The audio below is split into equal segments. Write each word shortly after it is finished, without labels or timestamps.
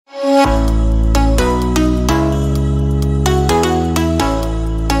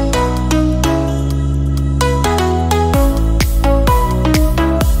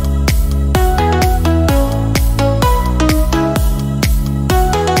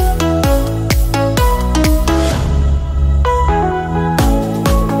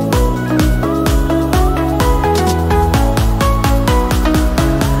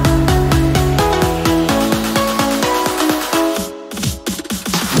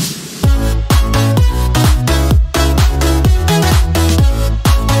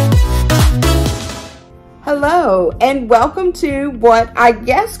and welcome to what I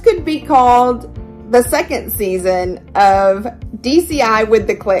guess could be called the second season of DCI with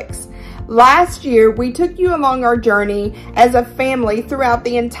the Clicks. Last year, we took you along our journey as a family throughout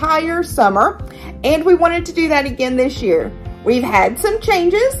the entire summer, and we wanted to do that again this year. We've had some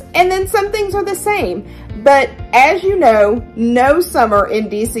changes, and then some things are the same. But as you know, no summer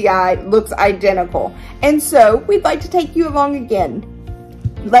in DCI looks identical. And so we'd like to take you along again.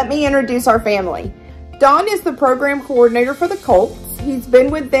 Let me introduce our family. Don is the program coordinator for the Colts. He's been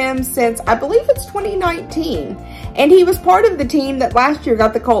with them since, I believe it's 2019. And he was part of the team that last year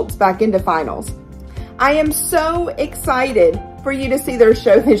got the Colts back into finals. I am so excited for you to see their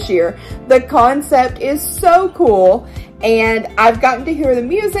show this year. The concept is so cool. And I've gotten to hear the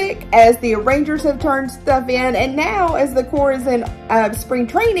music as the arrangers have turned stuff in. And now as the corps is in spring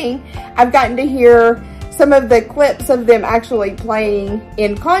training, I've gotten to hear some of the clips of them actually playing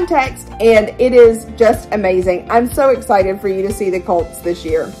in context. And it is just amazing. I'm so excited for you to see the Colts this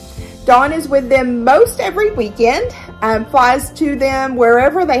year. Dawn is with them most every weekend, flies to them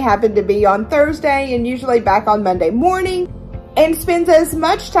wherever they happen to be on Thursday and usually back on Monday morning, and spends as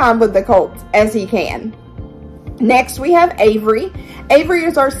much time with the Colts as he can. Next, we have Avery. Avery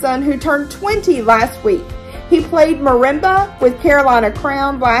is our son who turned 20 last week. He played marimba with Carolina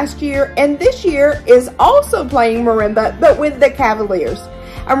Crown last year, and this year is also playing marimba, but with the Cavaliers.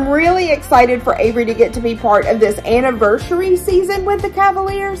 I'm really excited for Avery to get to be part of this anniversary season with the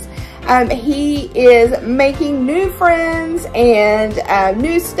Cavaliers. He is making new friends and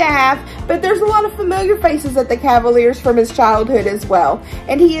new staff, but there's a lot of familiar faces at the Cavaliers from his childhood as well.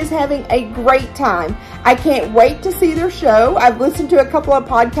 And he is having a great time. I can't wait to see their show. I've listened to a couple of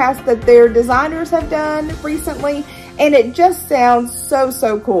podcasts that their designers have done recently, and it just sounds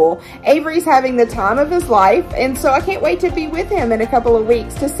so cool. Avery's having the time of his life, and so I can't wait to be with him in a couple of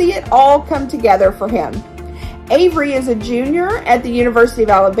weeks to see it all come together for him. Avery is a junior at the University of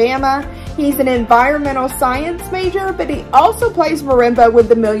Alabama. He's an environmental science major, but he also plays marimba with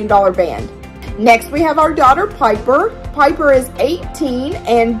the $1 Million Band. Next, we have our daughter, Piper. Piper is 18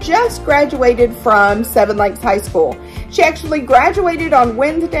 and just graduated from Seven Lakes High School. She actually graduated on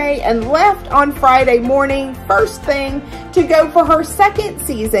Wednesday and left on Friday morning, first thing, to go for her second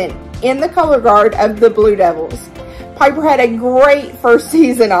season in the color guard of the Blue Devils. Piper had a great first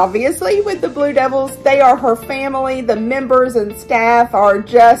season, obviously, with the Blue Devils. They are her family. The members and staff are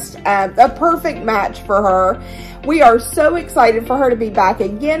just a perfect match for her. We are so excited for her to be back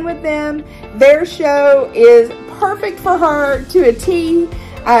again with them. Their show is perfect for her to a T.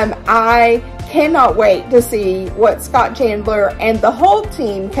 I cannot wait to see what Scott Chandler and the whole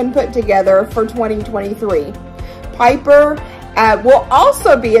team can put together for 2023. Piper will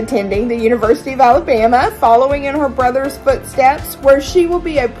also be attending the University of Alabama, following in her brother's footsteps, where she will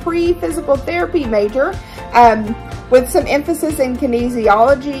be a pre-physical therapy major with some emphasis in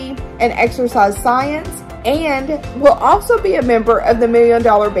kinesiology and exercise science, and will also be a member of the $1 Million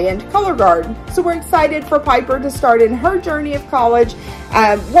Band color guard. So we're excited for Piper to start in her journey of college.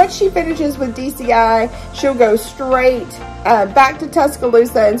 Once she finishes with DCI, she'll go straight back to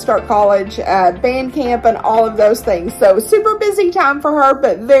Tuscaloosa and start college, band camp, and all of those things. So super busy time for her,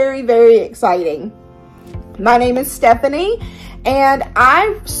 but very exciting. My name is Stephanie, and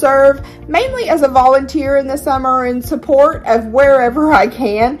I serve mainly as a volunteer in the summer in support of wherever I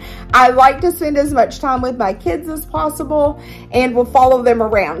can. I like to spend as much time with my kids as possible and will follow them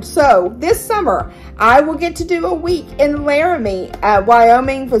around. So this summer, I will get to do a week in Laramie,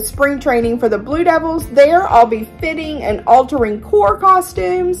 Wyoming for spring training for the Blue Devils. There, I'll be fitting and altering corps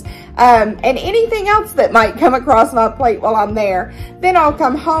costumes and anything else that might come across my plate while I'm there. Then I'll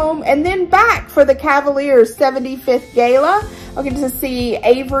come home and then back for the Cavaliers 75th Gala. I'll get to see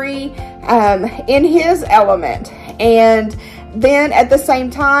Avery in his element. And then at the same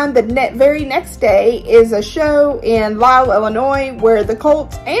time, the very next day is a show in Lisle, Illinois, where the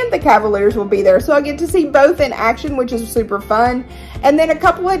Colts and the Cavaliers will be there. So I get to see both in action, which is super fun. And then a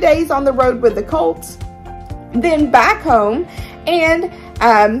couple of days on the road with the Colts, then back home. And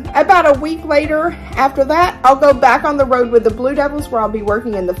about a week later after that, I'll go back on the road with the Blue Devils, where I'll be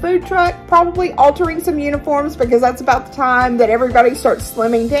working in the food truck, probably altering some uniforms because that's about the time that everybody starts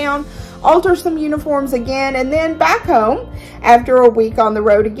slimming down. Alter some uniforms again, and then back home after a week on the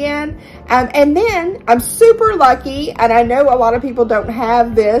road again. And then I'm super lucky, and I know a lot of people don't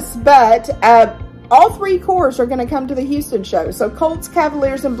have this, but all three corps are going to come to the Houston show. So Colts,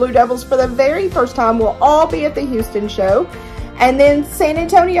 Cavaliers, and Blue Devils for the very first time will all be at the Houston show. And then San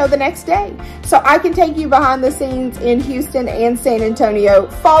Antonio the next day. So I can take you behind the scenes in Houston and San Antonio.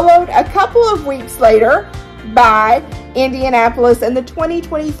 Followed a couple of weeks later by Indianapolis in the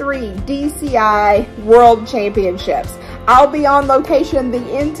 2023 DCI World Championships. I'll be on location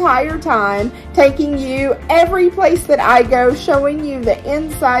the entire time, taking you every place that I go, showing you the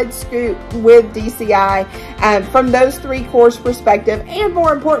inside scoop with DCI from those three course perspective, and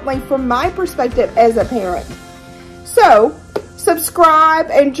more importantly, from my perspective as a parent. So, subscribe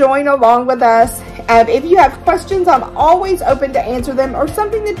and join along with us. If you have questions, I'm always open to answer them, or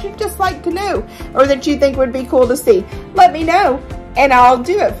something that you'd just like to know or that you think would be cool to see. Let me know and I'll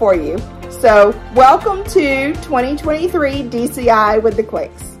do it for you. So welcome to 2023 DCI with the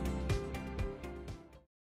Clicks.